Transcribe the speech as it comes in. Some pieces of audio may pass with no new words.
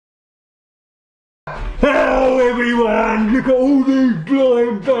Hello everyone, look at all these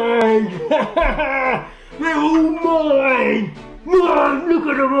blind bags. They're all mine. Mine, look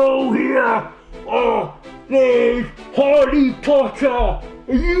at them all here. Oh, there's Harry Potter. Are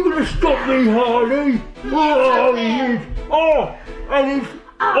you going to stop me, Harley? Oh, yes. Oh, and it's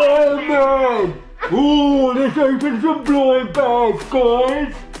Iron Man. Oh, let's open some blind bags,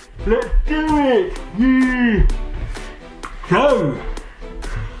 guys. Let's do it. Yeah. So,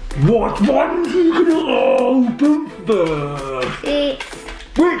 what ones are you going to open first?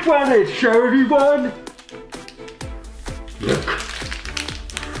 Which one is? Show everyone. Look.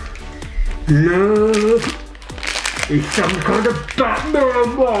 Look. It's some kind of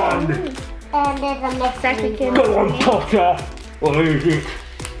Batman one. And there's a Mexican. Go on, Potter. Or is it?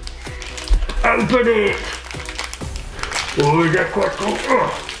 Open it. Oh, is that quite cool? Oh.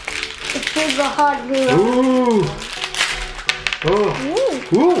 It's super hard to do. Ooh. Oh.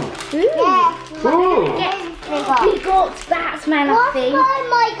 Ooh. Yeah. Oh. We got Batman, I think. What's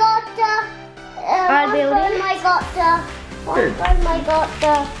my god?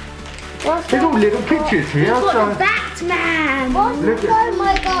 There's all little pictures here. We've got So the Batman.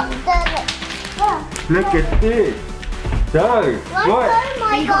 look at this. So, right.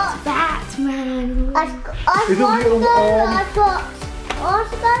 We got Batman.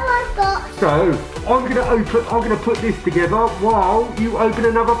 So, I'm gonna put this together while you open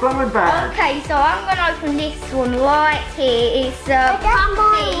another blind bag. Okay, so I'm going to open this one right here. It's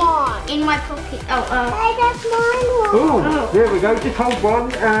Puppy in my pocket. That's mine one. Oh, there we go. Just hold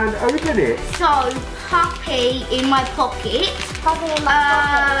one and open it. So, Puppy in my pocket.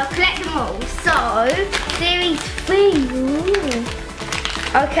 Collect them all. So, there is 3. Ooh.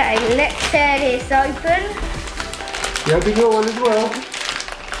 Okay, let's tear this open. You open your one as well.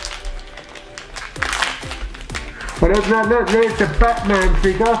 Well, there's the Batman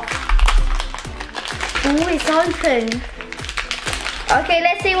figure. Oh, it's open. Okay,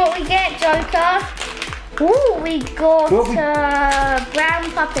 let's see what we get, Joker. Oh, we got a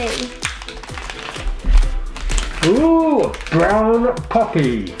brown puppy. Ooh, brown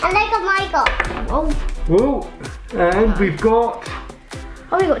puppy. And I got my god. Oh. Ooh, and we've got...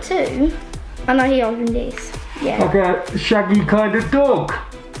 Oh, we got 2. Oh no, he opened this. Yeah. like a shaggy kind of dog.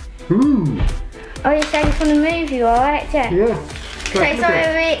 Ooh. Oh, you're saying from the movie, right? Yeah. Yeah. Okay, so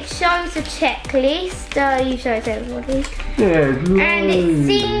it shows a checklist. You show it to everybody. Yeah. And it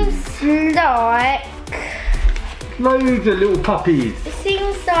seems like... loads of little puppies. It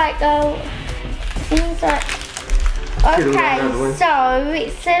seems like... Okay, so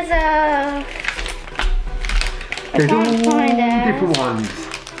it says There's all find out. different ones.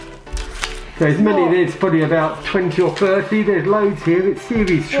 There's many, there's probably about 20 or 30. There's loads here. It's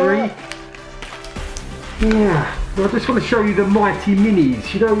series 3. Yeah. Well, I just want to show you the Mighty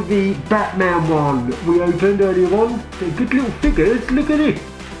Minis. You know the Batman one we opened earlier on? They're good little figures. Look at it.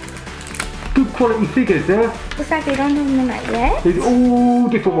 Good quality figures there. Exactly, don't open them like yet. There's all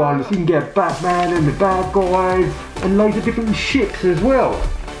different ones. You can get Batman and the bad guys and loads of different ships as well.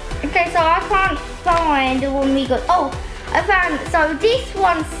 Okay, so I can't find the one we got. Oh, I found, so this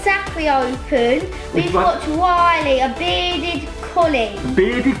one's Zachary open. We've got Wiley, a bearded collie.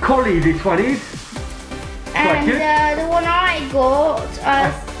 Bearded collie, this one is. And like the one I got, I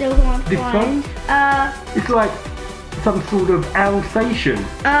still can't this find. One? It's like some sort of Alsatian.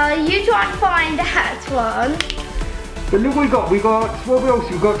 You try and find that one. But look what we got. What else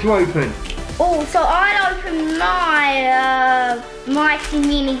we got to open? Oh, so I'll open my Mighty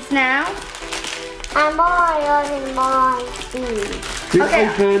Minis now. And mine too.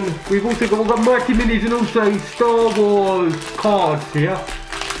 We've also got Mighty Minis and also Star Wars cards here.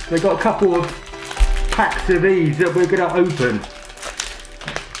 They've got a couple of packs of these that we're going to open.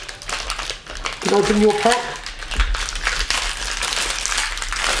 Can you open your pack?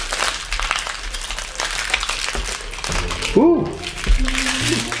 Ooh!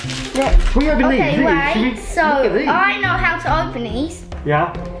 We open these. Right, so I know how to open these.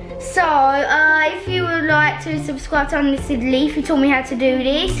 Yeah. So, if you would like to subscribe to Unlisted Leaf, he taught me how to do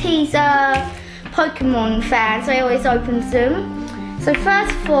this. He's a Pokemon fan, so he always opens them. So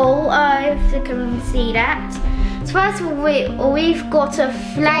first of all, if you can see that. So first of all, we've got a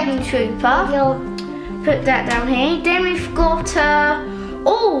Flame Trooper. Put that down here. Then we've got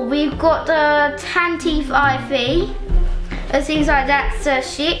we've got a Tantive IV. It seems like that's a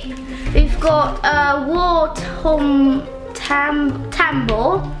ship. We've got a War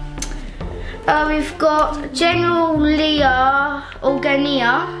Tambor. We've got General Leah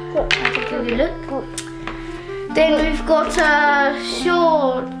Organia. Take a look. Then we've got a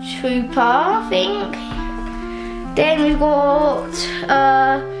Shore Trooper, I think. Then we've got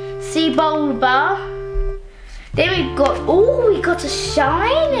sea bulba. Then we've got, oh, we got a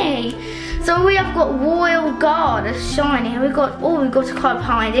shiny. So we have got Royal Guard, a shiny. We've got, oh, we've got a card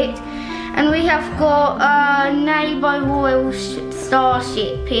behind it. And we have got Neighbour Royal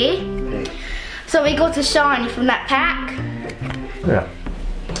Starship here. So we got a shiny from that pack. Yeah.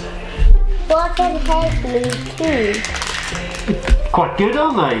 What can help me too? Quite good,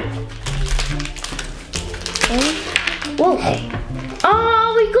 aren't they? Whoa.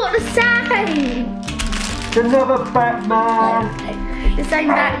 Oh, we got the same. Another Batman. The same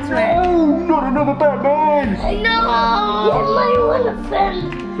Batman. Oh, not another Batman. No.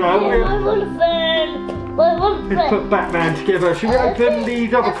 Let's put Batman together. Should we open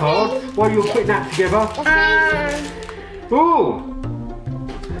these other cards while you're putting that together? Oh.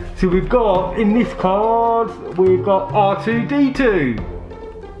 So we've got, in this card, we've got R2-D2.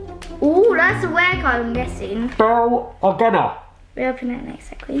 Oh, that's a rare card, I'm guessing. Bell Organa. We'll open that next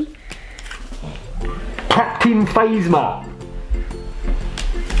second. Captain Phasma.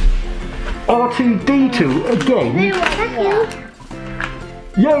 R2-D2 again. Yoda.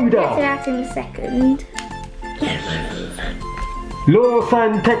 Yoda. That in a second. Lord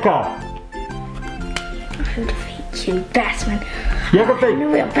Santeca. I'm defeating Batman. You have a big. The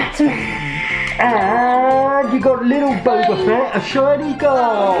real Batman. And you got little Boba Fett, a shiny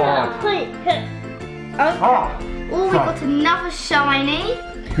card. Okay. Ah. Oh, we got another shiny.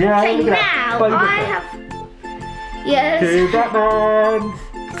 Yeah, Okay, look at that. now Boba I Fett. have. Yes. Two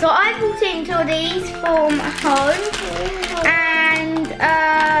Batmans. So I bought into these from home, and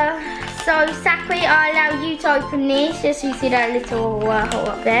so Zachary, I allow you to open this, just so you see that little hole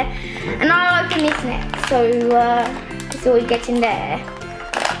up there, and I'll open this next. So that's all we get in there.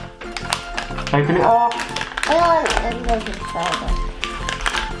 Open it up.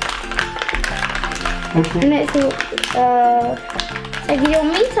 Open And it. let's see. So you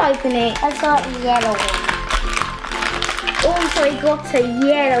want me to open it? I got the yellow one. Also, we got a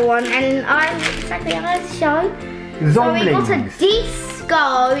yellow one, and Zachary, I'm going to show. So we got a Zomlings.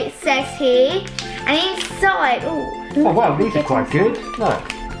 disco, it says here, and inside, Oh wow, these are quite good. Look,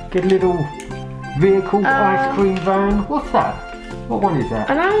 good little vehicle, ice cream van. What's that? What one is that?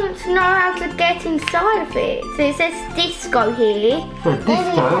 I don't know how to get inside of it. So it says disco here. So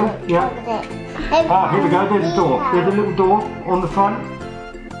disco, yeah. Ah, here we go, there's a door. There's a little door on the front.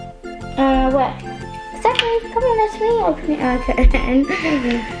 Where? Zachary, come on, let me open it. Okay.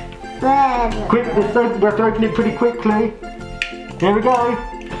 Quick, we have to open it pretty quickly. Here we go.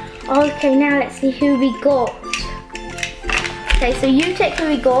 Okay, now let's see who we got. Okay, so you check who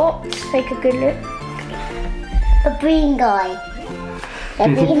we got. Take a good look. A green guy. A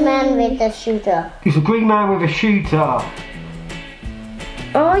green man with a shooter. It's a green man with a shooter.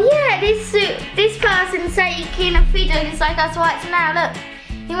 Oh yeah, this person's taking a video just like us right now. Look,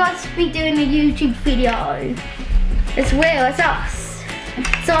 he must be doing a YouTube video as well as us.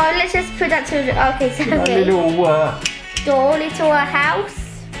 So let's just put that to the, okay, so A little, little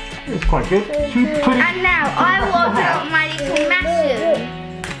house. it's quite good. Should we put it? And now I will open up my little Mashem.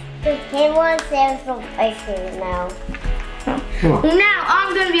 He wants some ice cream now. Oh. Now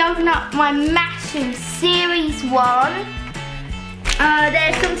I'm going to be opening up my Mashem Series 1.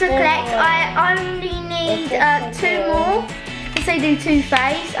 There's some to collect. I only need 2 more. Because I do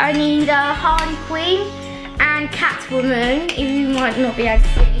Two-Face. I need Harley Quinn and Catwoman. If you might not be able to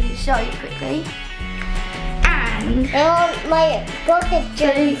see, show you quickly. And I got the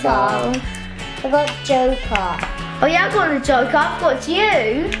Joker. I got Joker. oh yeah, I got the Joker. I've got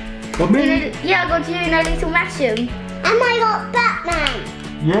you. Got me? Yeah, I got you in a little Mashem. And I got Batman.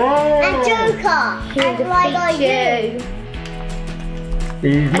 Yeah. And Joker. Here's And I got you.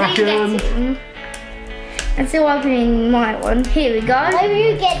 These And then you Mashems. get it. I'm still opening my one. Here we go. Maybe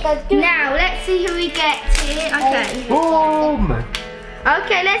you get the two. Now let's see who we get here. Okay. Boom.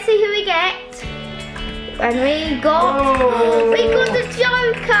 Okay, let's see who we get. And we got Oh. the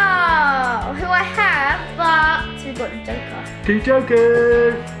Joker, who I have, but we got the Joker. 2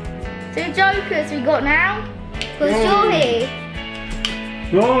 jokers. 2 Jokers we got now. Because Yay.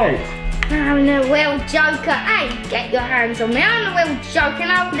 you're here. Right. I'm the real Joker. Hey, get your hands on me. I'm the real Joker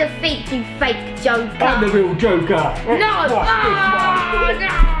and I'll defeat you, fake Joker. I'm the real Joker. No! Squash, Oh, this no!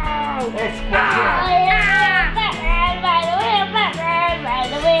 one. Let's squash it.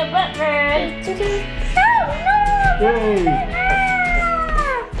 Yay.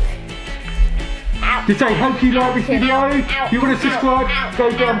 To say, hope you like this video. If you want to subscribe,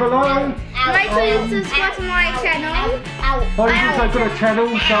 go down below. Make sure you subscribe to my channel. I've also got a channel,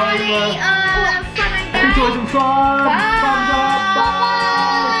 so Fun and enjoy some fun. Bye. Thumbs up. Bye.